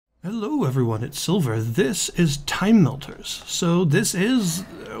Hello everyone, it's Silver. This is Timemelters. So this is,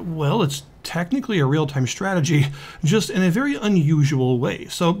 well, it's technically a real-time strategy, just in a very unusual way.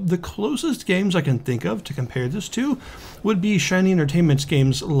 So the closest games I can think of to compare this to would be Shiny Entertainment's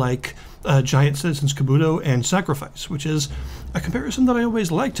games like Giant Citizens Kabuto and Sacrifice, which is a comparison that I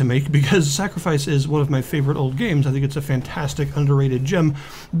always like to make because Sacrifice is one of my favorite old games. I think it's a fantastic, underrated gem,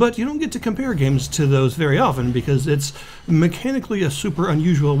 but you don't get to compare games to those very often because it's mechanically a super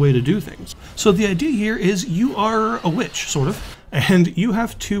unusual way to do things. So the idea here is you are a witch, sort of, and you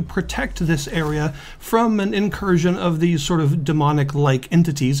have to protect this area from an incursion of these sort of demonic-like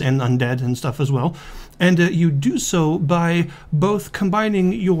entities and undead and stuff as well. And you do so by both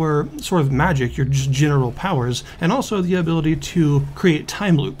combining your sort of magic, your just general powers, and also the ability to create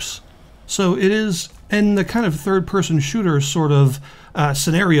time loops. So it is in the kind of third-person shooter sort of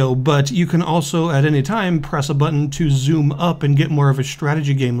scenario, but you can also at any time press a button to zoom up and get more of a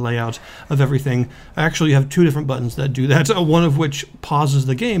strategy game layout of everything. Actually, you have two different buttons that do that, one of which pauses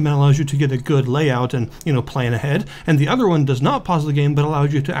the game and allows you to get a good layout and, plan ahead, and the other one does not pause the game but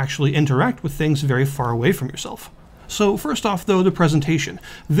allows you to actually interact with things very far away from yourself. So first off, though, the presentation.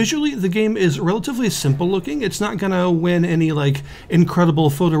 Visually, the game is relatively simple looking. It's not going to win any, incredible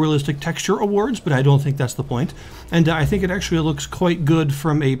photorealistic texture awards, but I don't think that's the point. And I think it actually looks quite good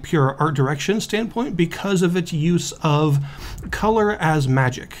from a pure art direction standpoint because of its use of color as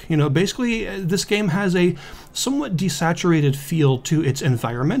magic. Basically, this game has a somewhat desaturated feel to its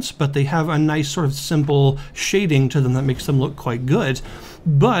environments, but they have a nice sort of simple shading to them that makes them look quite good.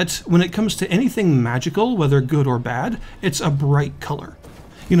 But when it comes to anything magical, whether good or bad, it's a bright color.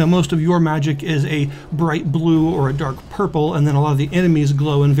 Most of your magic is a bright blue or a dark purple, and then a lot of the enemies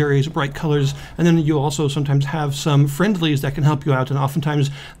glow in various bright colors, and then you also sometimes have some friendlies that can help you out, and oftentimes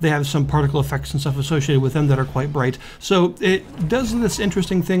they have some particle effects and stuff associated with them that are quite bright. So it does this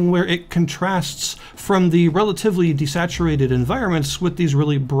interesting thing where it contrasts from the relatively desaturated environments with these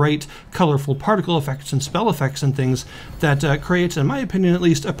really bright, colorful particle effects and spell effects and things that creates, in my opinion at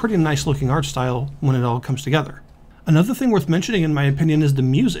least, a pretty nice looking art style when it all comes together. Another thing worth mentioning, in my opinion, is the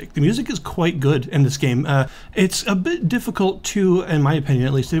music. The music is quite good in this game. It's a bit difficult to, in my opinion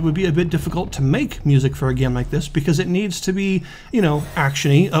at least, it would be a bit difficult to make music for a game like this because it needs to be,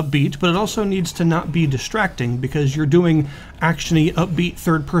 action-y, upbeat, but it also needs to not be distracting because you're doing action-y, upbeat,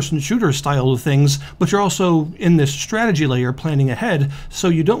 third-person shooter style of things, but you're also in this strategy layer planning ahead, so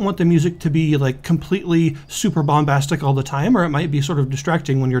you don't want the music to be completely super bombastic all the time, or it might be sort of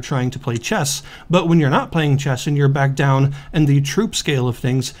distracting when you're trying to play chess. But when you're not playing chess and you're back down in the troop scale of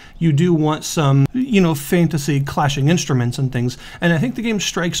things, you do want some, fantasy clashing instruments and things. And I think the game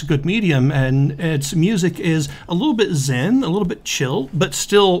strikes a good medium, and its music is a little bit zen, a little bit chill, but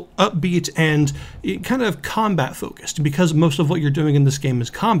still upbeat and kind of combat focused, because most of what you're doing in this game is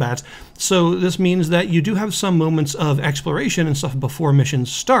combat. So this means that you do have some moments of exploration and stuff before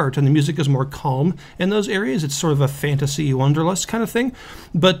missions start, and the music is more calm in those areas. It's sort of a fantasy wanderlust kind of thing.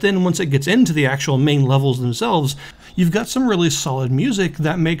 But then once it gets into the actual main levels themselves, you've got some really solid music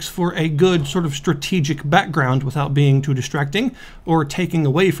that makes for a good sort of strategic background without being too distracting or taking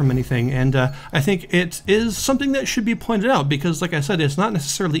away from anything. And I think it is something that should be pointed out because, like I said, it's not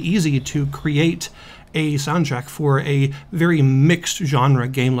necessarily easy to create a soundtrack for a very mixed genre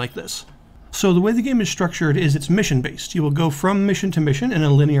game like this. So the way the game is structured is it's mission-based. You will go from mission to mission in a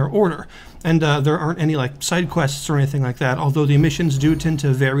linear order, and there aren't any side quests or anything like that, although the missions do tend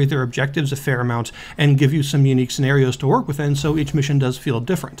to vary their objectives a fair amount and give you some unique scenarios to work within, so each mission does feel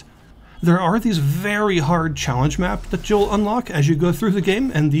different. There are these very hard challenge maps that you'll unlock as you go through the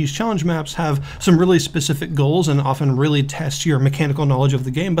game, and these challenge maps have some really specific goals and often really test your mechanical knowledge of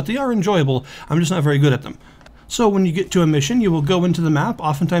the game, but they are enjoyable. I'm just not very good at them. So when you get to a mission, you will go into the map,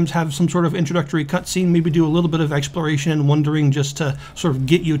 oftentimes have some sort of introductory cutscene, maybe do a little bit of exploration and wandering just to sort of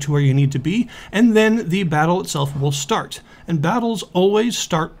get you to where you need to be, and then the battle itself will start. And battles always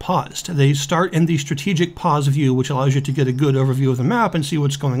start paused. They start in the strategic pause view, which allows you to get a good overview of the map and see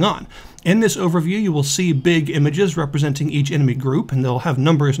what's going on. In this overview, you will see big images representing each enemy group, and they'll have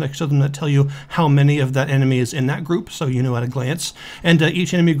numbers next to them that tell you how many of that enemy is in that group, so you know at a glance. And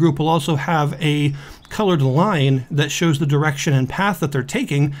each enemy group will also have a colored line that shows the direction and path that they're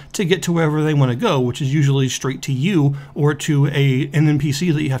taking to get to wherever they want to go, which is usually straight to you or to an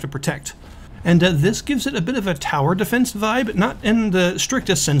NPC that you have to protect. And this gives it a bit of a tower defense vibe, not in the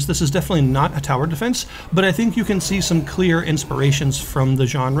strictest sense. This is definitely not a tower defense, but I think you can see some clear inspirations from the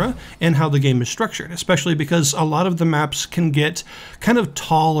genre and how the game is structured, especially because a lot of the maps can get kind of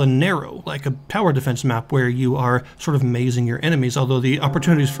tall and narrow, like a tower defense map where you are sort of mazing your enemies, although the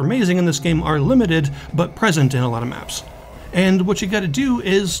opportunities for mazing in this game are limited, but present in a lot of maps. And what you got to do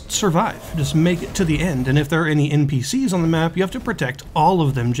is survive, just make it to the end. And if there are any NPCs on the map, you have to protect all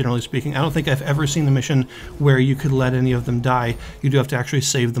of them, generally speaking. I don't think I've ever seen a mission where you could let any of them die. You do have to actually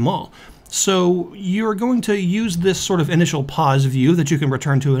save them all. So you're going to use this sort of initial pause view that you can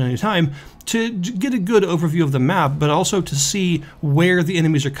return to at any time to get a good overview of the map, but also to see where the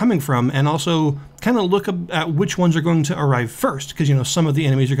enemies are coming from, and also kind of look at which ones are going to arrive first, because you know some of the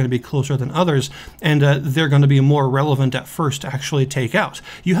enemies are going to be closer than others, and they're going to be more relevant at first to actually take out.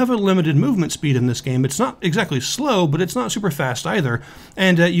 You have a limited movement speed in this game. It's not exactly slow, but it's not super fast either,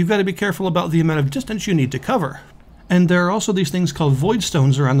 and you've got to be careful about the amount of distance you need to cover. And there are also these things called void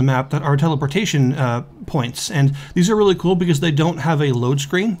stones around the map that are teleportation points. And these are really cool because they don't have a load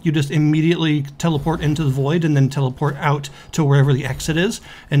screen. You just immediately teleport into the void and then teleport out to wherever the exit is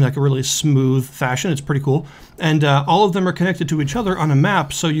in like a really smooth fashion. It's pretty cool. And all of them are connected to each other on a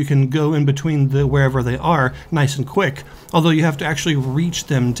map, so you can go in between wherever they are nice and quick. Although you have to actually reach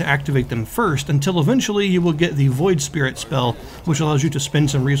them to activate them first, until eventually you will get the Void Spirit spell, which allows you to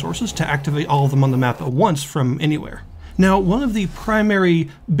spend some resources to activate all of them on the map at once from anywhere. Now, one of the primary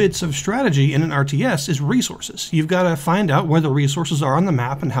bits of strategy in an RTS is resources. You've got to find out where the resources are on the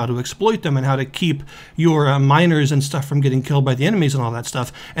map and how to exploit them and how to keep your miners and stuff from getting killed by the enemies and all that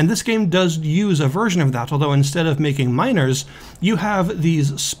stuff. And this game does use a version of that, although instead of making miners, you have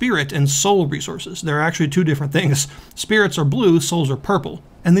these spirit and soul resources. They're actually two different things. Spirits are blue, souls are purple.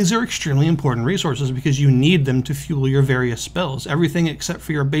 And these are extremely important resources because you need them to fuel your various spells. Everything except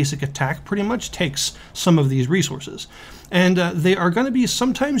for your basic attack pretty much takes some of these resources. And they are going to be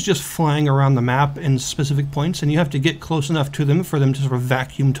sometimes just flying around the map in specific points, and you have to get close enough to them for them to sort of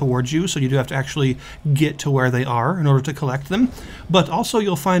vacuum towards you, so you do have to actually get to where they are in order to collect them. But also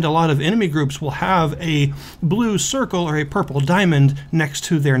you'll find a lot of enemy groups will have a blue circle or a purple diamond next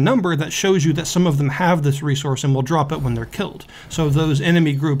to their number that shows you that some of them have this resource and will drop it when they're killed. So those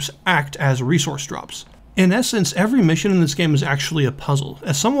enemy groups act as resource drops. In essence, every mission in this game is actually a puzzle,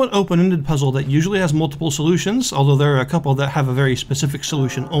 a somewhat open-ended puzzle that usually has multiple solutions, although there are a couple that have a very specific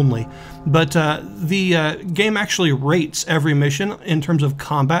solution only. But the game actually rates every mission in terms of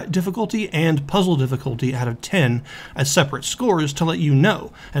combat difficulty and puzzle difficulty out of 10 as separate scores to let you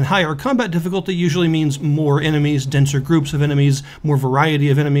know. And higher combat difficulty usually means more enemies, denser groups of enemies, more variety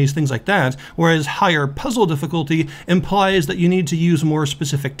of enemies, things like that, whereas higher puzzle difficulty implies that you need to use more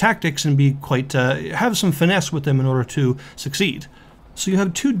specific tactics and be quite have some finesse with them in order to succeed. So you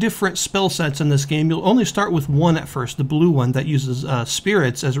have two different spell sets in this game. You'll only start with one at first, the blue one that uses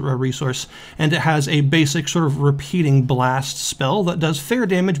spirits as a resource, and it has a basic sort of repeating blast spell that does fair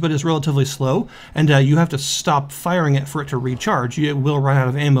damage but is relatively slow, and you have to stop firing it for it to recharge. It will run out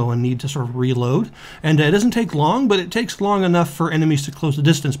of ammo and need to sort of reload, and it doesn't take long, but it takes long enough for enemies to close the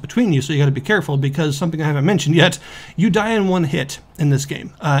distance between you, so you got to be careful because something I haven't mentioned yet, you die in one hit in this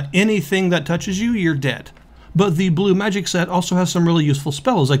game. Anything that touches you, you're dead. But the blue magic set also has some really useful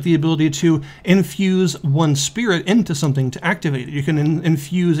spells, like the ability to infuse one spirit into something to activate it. You can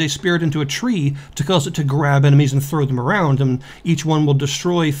infuse a spirit into a tree to cause it to grab enemies and throw them around, and each one will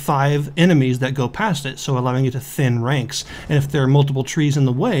destroy 5 enemies that go past it, so allowing you to thin ranks. And if there are multiple trees in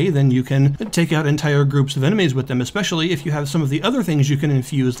the way, then you can take out entire groups of enemies with them, especially if you have some of the other things you can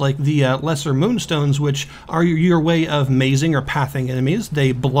infuse, like the lesser moonstones, which are your way of mazing or pathing enemies.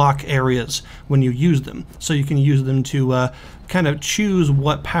 They block areas when you use them, so you can use them to kind of choose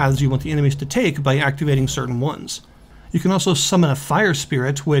what paths you want the enemies to take by activating certain ones. You can also summon a fire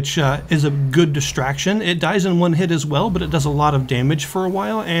spirit, which is a good distraction. It dies in one hit as well, but it does a lot of damage for a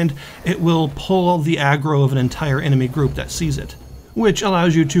while, and it will pull the aggro of an entire enemy group that sees it, which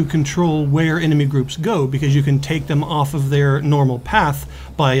allows you to control where enemy groups go, because you can take them off of their normal path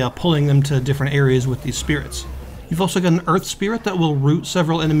by pulling them to different areas with these spirits. You've also got an earth spirit that will root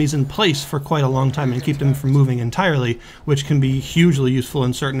several enemies in place for quite a long time and keep them from moving entirely, which can be hugely useful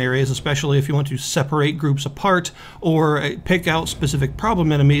in certain areas, especially if you want to separate groups apart or pick out specific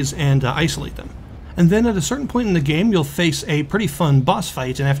problem enemies and isolate them. And then at a certain point in the game, you'll face a pretty fun boss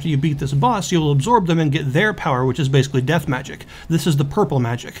fight, and after you beat this boss, you'll absorb them and get their power, which is basically death magic. This is the purple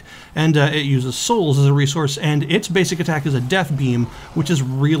magic, and it uses souls as a resource, and its basic attack is a death beam, which is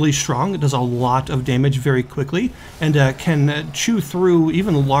really strong. It does a lot of damage very quickly, and can chew through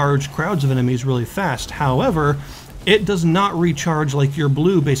even large crowds of enemies really fast. However, it does not recharge like your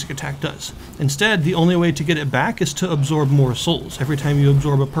blue basic attack does. Instead, the only way to get it back is to absorb more souls. Every time you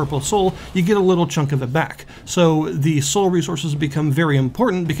absorb a purple soul, you get a little chunk of it back. So the soul resources become very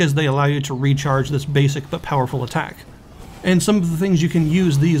important because they allow you to recharge this basic but powerful attack. And some of the things you can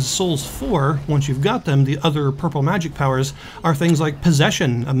use these souls for, once you've got them, the other purple magic powers, are things like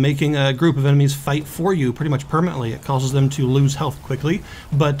possession, making a group of enemies fight for you pretty much permanently. It causes them to lose health quickly,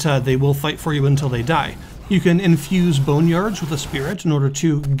 but they will fight for you until they die. You can infuse boneyards with a spirit in order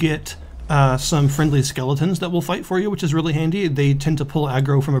to get some friendly skeletons that will fight for you, which is really handy. They tend to pull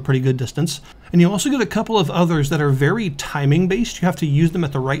aggro from a pretty good distance. And you also get a couple of others that are very timing based. You have to use them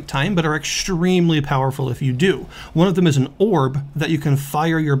at the right time, but are extremely powerful if you do. One of them is an orb that you can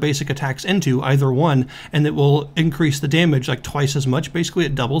fire your basic attacks into, either one, and it will increase the damage like twice as much. Basically,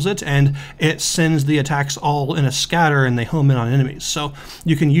 it doubles it, and it sends the attacks all in a scatter, and they home in on enemies. So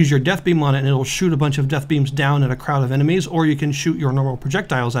you can use your death beam on it, and it'll shoot a bunch of death beams down at a crowd of enemies, or you can shoot your normal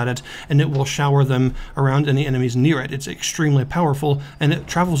projectiles at it, and it will shower them around any enemies near it. It's extremely powerful, and it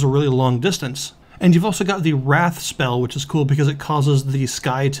travels a really long distance. And you've also got the Wrath spell, which is cool because it causes the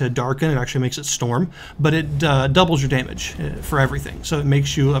sky to darken. It actually makes it storm, but it doubles your damage for everything. So it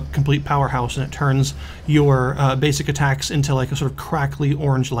makes you a complete powerhouse, and it turns your basic attacks into like a sort of crackly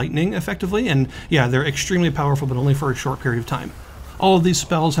orange lightning, effectively. And yeah, they're extremely powerful, but only for a short period of time. All of these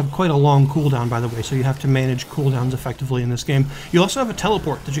spells have quite a long cooldown, by the way, so you have to manage cooldowns effectively in this game. You also have a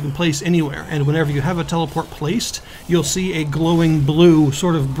teleport that you can place anywhere, and whenever you have a teleport placed, you'll see a glowing blue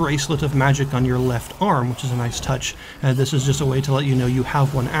sort of bracelet of magic on your left arm, which is a nice touch. This is just a way to let you know you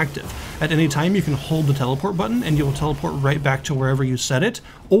have one active. At any time, you can hold the teleport button, and you will teleport right back to wherever you set it,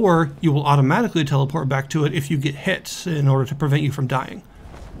 or you will automatically teleport back to it if you get hit in order to prevent you from dying.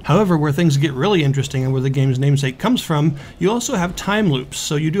 However, where things get really interesting and where the game's namesake comes from, you also have time loops,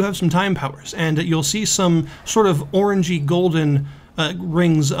 so you do have some time powers, and you'll see some sort of orangey golden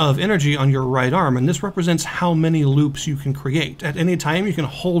rings of energy on your right arm, and this represents how many loops you can create. At any time, you can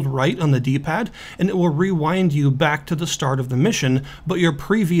hold right on the D-pad, and it will rewind you back to the start of the mission, but your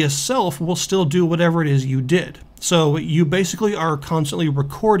previous self will still do whatever it is you did. So you basically are constantly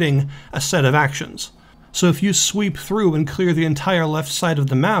recording a set of actions. So if you sweep through and clear the entire left side of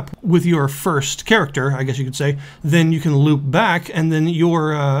the map with your first character, I guess you could say, then you can loop back, and then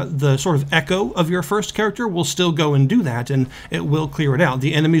your the sort of echo of your first character will still go and do that, and it will clear it out.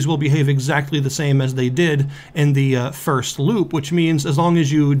 The enemies will behave exactly the same as they did in the first loop, which means as long as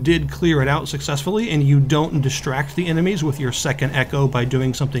you did clear it out successfully and you don't distract the enemies with your second echo by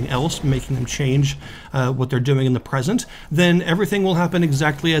doing something else, making them change what they're doing in the present, then everything will happen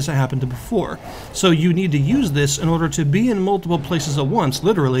exactly as it happened before. So you need to use this in order to be in multiple places at once,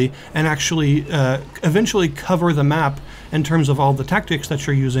 literally, and actually eventually cover the map in terms of all the tactics that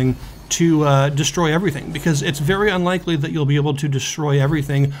you're using to destroy everything, because it's very unlikely that you'll be able to destroy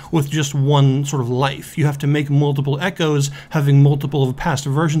everything with just one sort of life. You have to make multiple echoes, having multiple past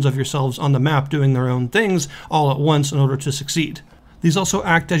versions of yourselves on the map doing their own things all at once in order to succeed. These also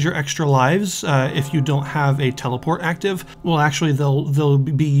act as your extra lives if you don't have a teleport active. Well, actually, they'll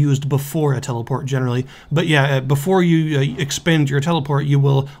be used before a teleport generally. But yeah, before you expend your teleport, you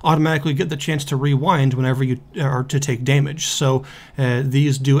will automatically get the chance to rewind whenever you are to take damage. So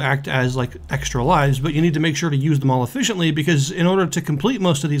these do act as like extra lives, but you need to make sure to use them all efficiently, because in order to complete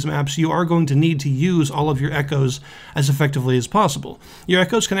most of these maps, you are going to need to use all of your echoes as effectively as possible. Your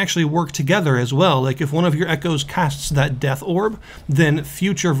echoes can actually work together as well. Like if one of your echoes casts that death orb, then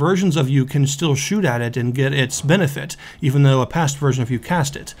future versions of you can still shoot at it and get its benefit, even though a past version of you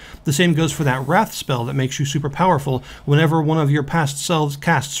cast it. The same goes for that Wrath spell that makes you super powerful. Whenever one of your past selves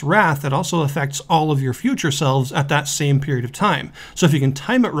casts Wrath, it also affects all of your future selves at that same period of time. So if you can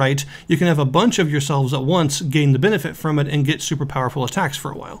time it right, you can have a bunch of yourselves at once gain the benefit from it and get super powerful attacks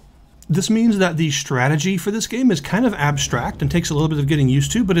for a while. This means that the strategy for this game is kind of abstract and takes a little bit of getting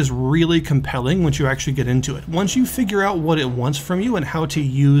used to, but is really compelling once you actually get into it. Once you figure out what it wants from you and how to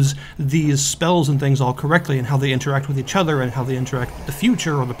use these spells and things all correctly, and how they interact with each other and how they interact with the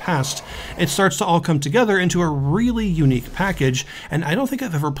future or the past, it starts to all come together into a really unique package, and I don't think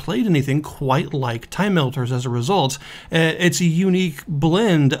I've ever played anything quite like Timemelters as a result. It's a unique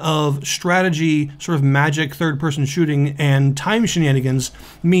blend of strategy, sort of magic, third-person shooting, and time shenanigans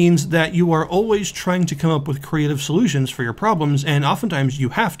means that you are always trying to come up with creative solutions for your problems, and oftentimes you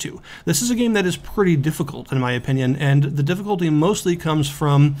have to. This is a game that is pretty difficult, in my opinion, and the difficulty mostly comes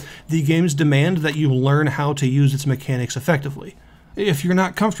from the game's demand that you learn how to use its mechanics effectively. If you're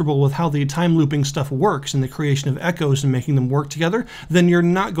not comfortable with how the time looping stuff works and the creation of echoes and making them work together, then you're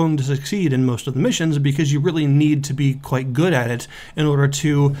not going to succeed in most of the missions, because you really need to be quite good at it in order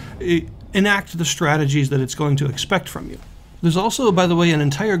to enact the strategies that it's going to expect from you. There's also, by the way, an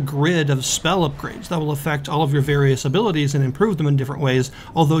entire grid of spell upgrades that will affect all of your various abilities and improve them in different ways,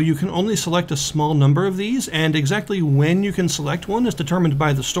 although you can only select a small number of these, and exactly when you can select one is determined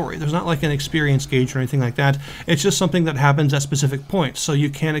by the story. There's not like an experience gauge or anything like that. It's just something that happens at specific points, so you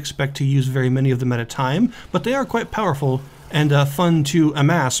can't expect to use very many of them at a time, but they are quite powerful and fun to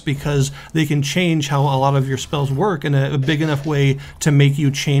amass because they can change how a lot of your spells work in a big enough way to make you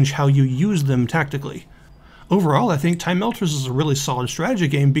change how you use them tactically. Overall, I think Timemelters is a really solid strategy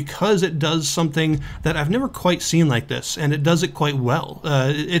game because it does something that I've never quite seen like this, and it does it quite well.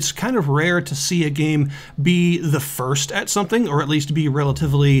 It's kind of rare to see a game be the first at something, or at least be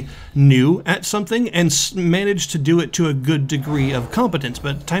relatively new at something, and manage to do it to a good degree of competence,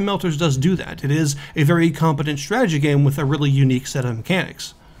 but Timemelters does do that. It is a very competent strategy game with a really unique set of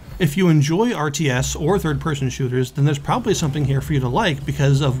mechanics. If you enjoy RTS or third-person shooters, then there's probably something here for you to like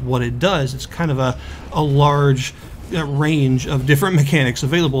because of what it does. It's kind of a large range of different mechanics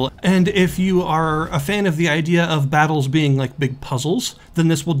available, and if you are a fan of the idea of battles being like big puzzles, then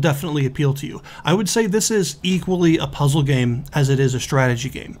this will definitely appeal to you. I would say this is equally a puzzle game as it is a strategy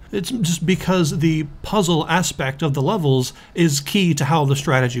game. It's just because the puzzle aspect of the levels is key to how the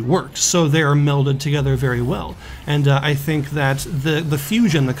strategy works, so they are melded together very well. And I think that the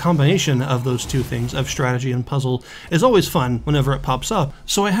fusion, the combination of those two things, of strategy and puzzle, is always fun whenever it pops up.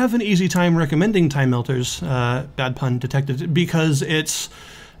 So I have an easy time recommending Timemelters, bad pun detected, because it's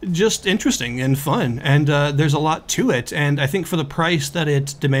just interesting and fun, and there's a lot to it, and I think for the price that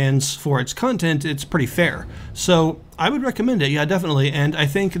it demands for its content, it's pretty fair. So I would recommend it, yeah, definitely, and I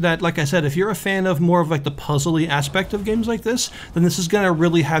think that, like I said, if you're a fan of more of like the puzzly aspect of games like this, then this is going to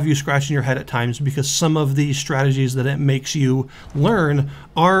really have you scratching your head at times, because some of the strategies that it makes you learn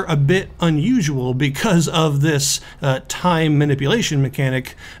are a bit unusual because of this time manipulation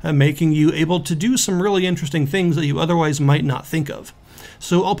mechanic, making you able to do some really interesting things that you otherwise might not think of.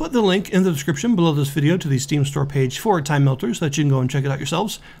 So I'll put the link in the description below this video to the Steam store page for Timemelters so that you can go and check it out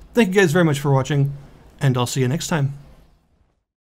yourselves. Thank you guys very much for watching, and I'll see you next time.